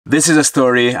This is a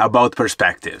story about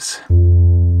perspectives.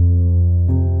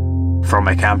 From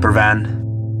my camper van,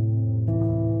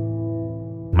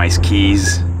 my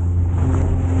skis,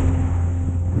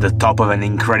 the top of an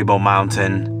incredible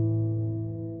mountain,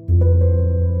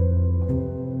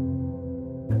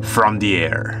 from the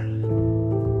air.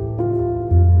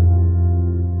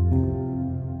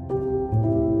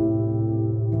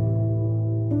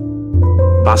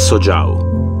 Passo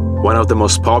Giau, one of the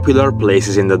most popular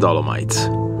places in the Dolomites.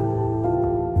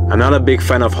 I'm not a big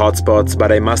fan of hotspots,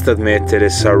 but I must admit it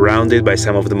is surrounded by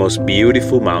some of the most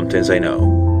beautiful mountains I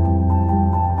know.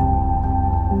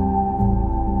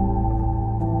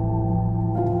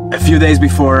 A few days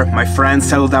before, my friends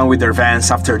settled down with their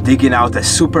vans after digging out a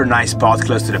super nice spot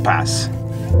close to the pass.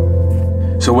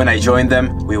 So when I joined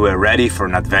them, we were ready for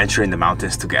an adventure in the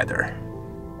mountains together.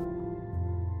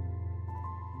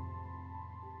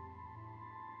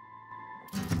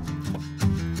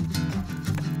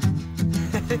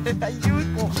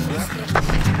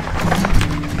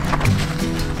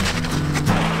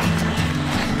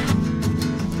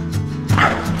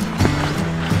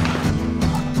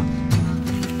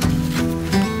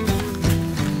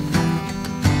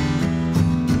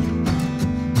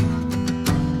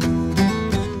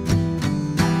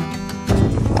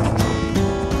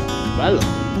 Bello.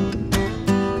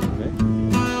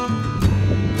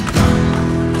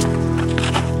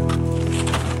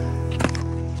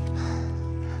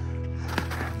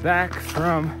 Back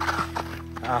from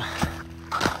a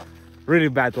really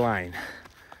bad line.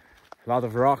 A lot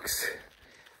of rocks,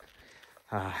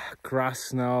 grass,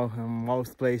 snow in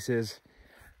most places.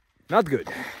 Not good,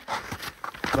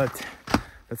 but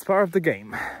that's part of the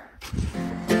game.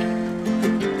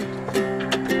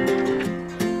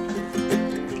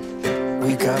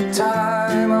 We got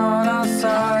time on our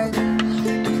side.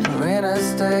 We're in a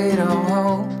state of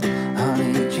hope. I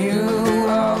need you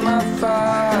on my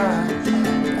fire.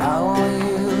 I want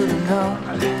you to know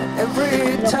that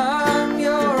every time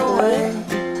you're away,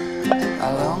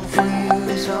 I long for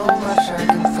you so much I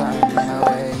can find my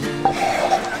way.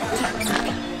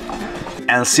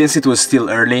 And since it was still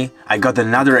early, I got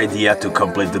another idea to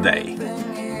complete the day.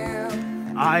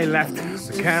 I left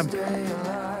the camp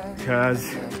because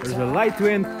there's a light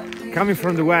wind coming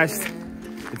from the west.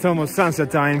 It's almost sunset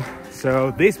time,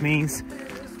 so this means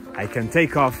I can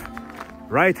take off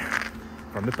right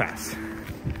from the pass.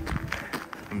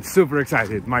 I'm super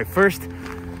excited. My first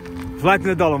flight in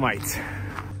the Dolomites.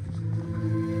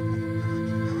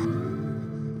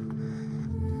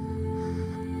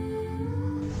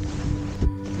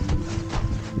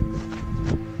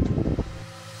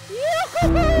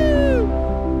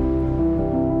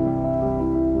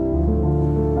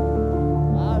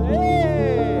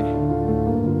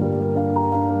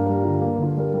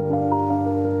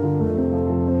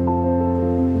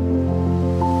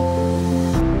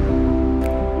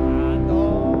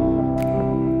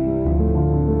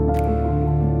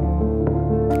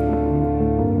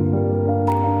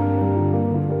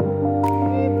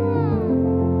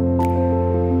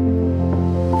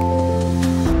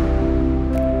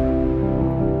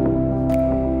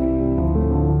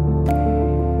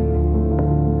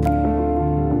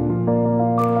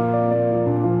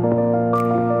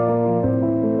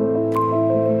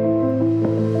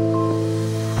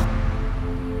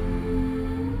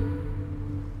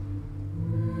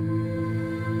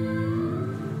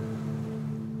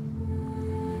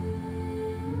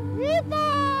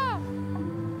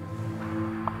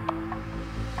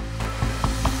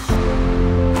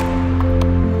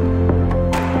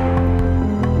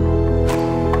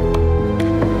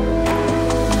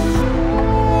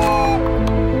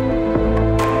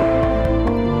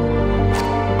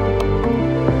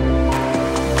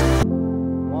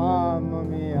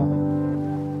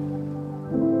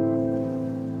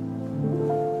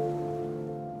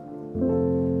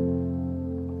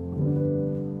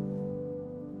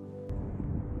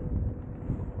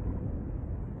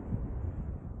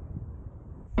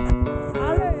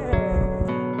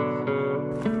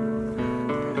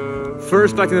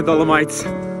 First flight in the Dolomites,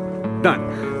 done.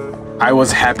 I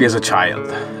was happy as a child,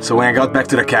 so when I got back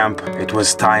to the camp, it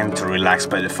was time to relax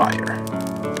by the fire.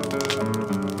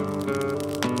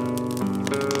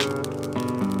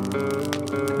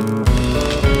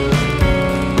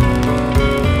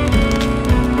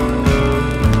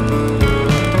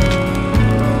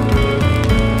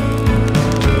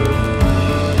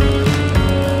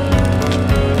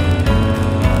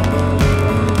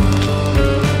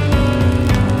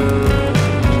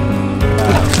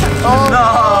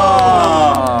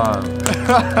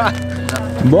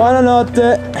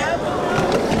 Buonanotte!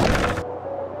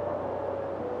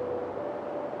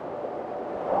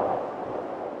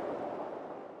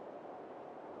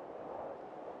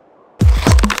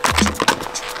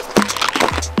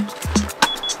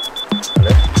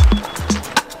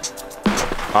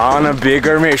 On a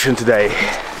bigger mission today.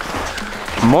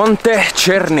 Monte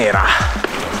Cernera,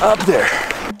 up there.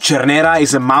 Cernera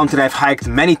is a mountain I've hiked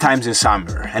many times in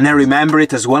summer, and I remember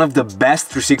it as one of the best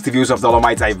 360 views of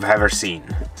Dolomites I've ever seen.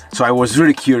 So I was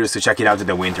really curious to check it out in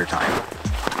the winter time.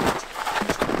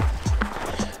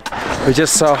 We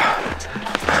just saw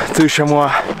two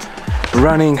chamois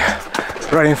running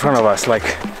right in front of us,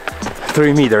 like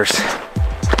 3 meters.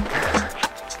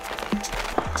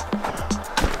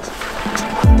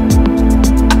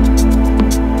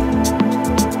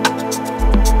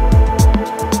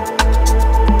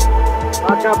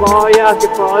 Vacca boia, che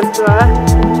posto,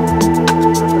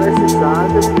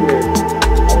 360, sì.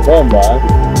 Una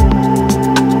bomba,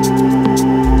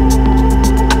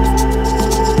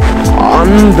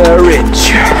 On the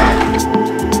ridge.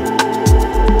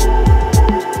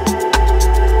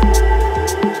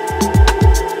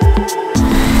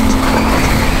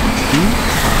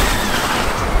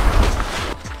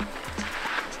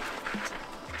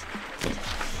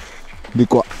 Di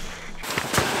qua.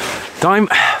 Time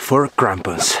for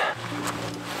crampons.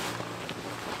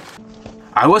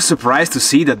 I was surprised to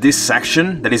see that this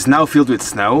section, that is now filled with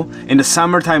snow, in the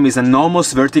summertime is an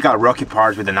almost vertical rocky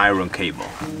part with an iron cable.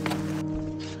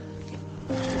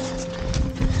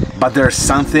 But there's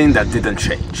something that didn't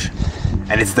change,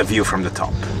 and it's the view from the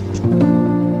top.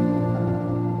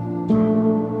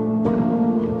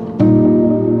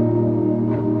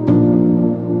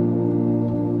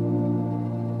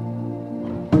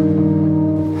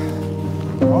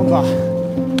 bomba.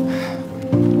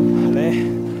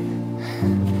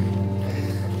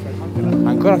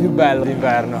 Ancora più bello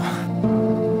d'inverno.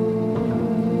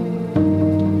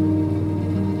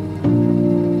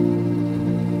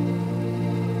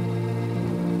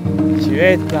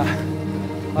 Civetta,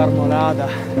 marmolada.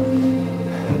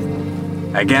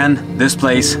 Again, this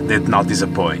place did not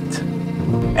disappoint.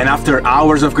 And after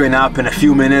hours of going up and a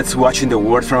few minutes watching the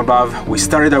world from above, we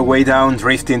started our way down,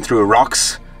 drifting through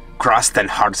rocks, crust and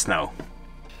hard snow.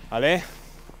 Ale?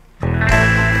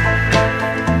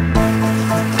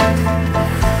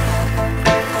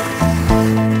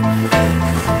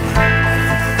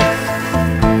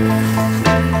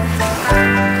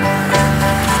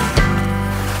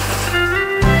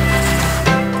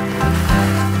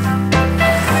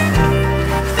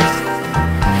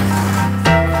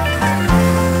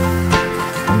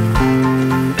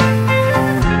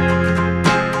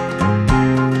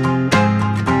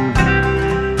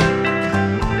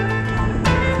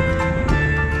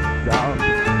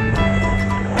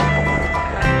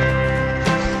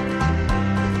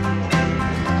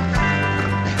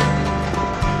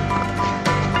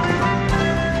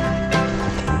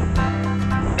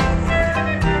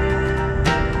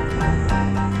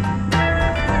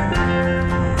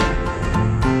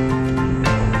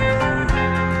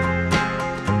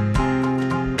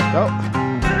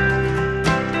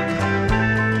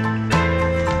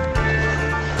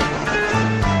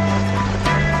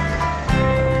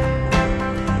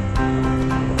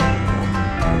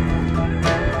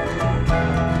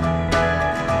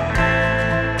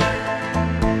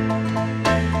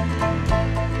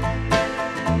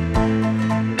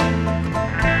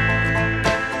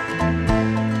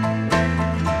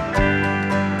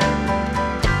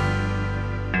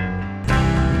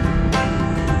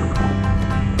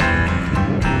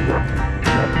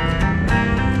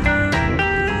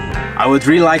 I would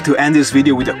really like to end this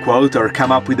video with a quote or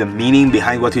come up with a meaning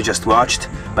behind what you just watched,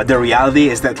 but the reality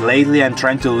is that lately I'm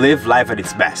trying to live life at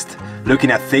its best,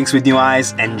 looking at things with new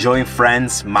eyes, enjoying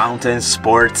friends, mountains,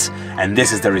 sports, and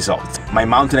this is the result. My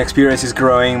mountain experience is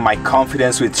growing, my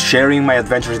confidence with sharing my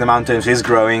adventures in the mountains is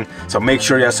growing, so make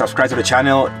sure you subscribe to the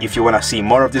channel if you want to see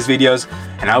more of these videos,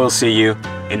 and I will see you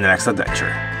in the next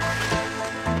adventure.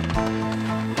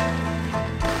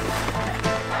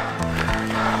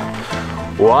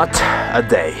 What a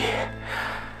day!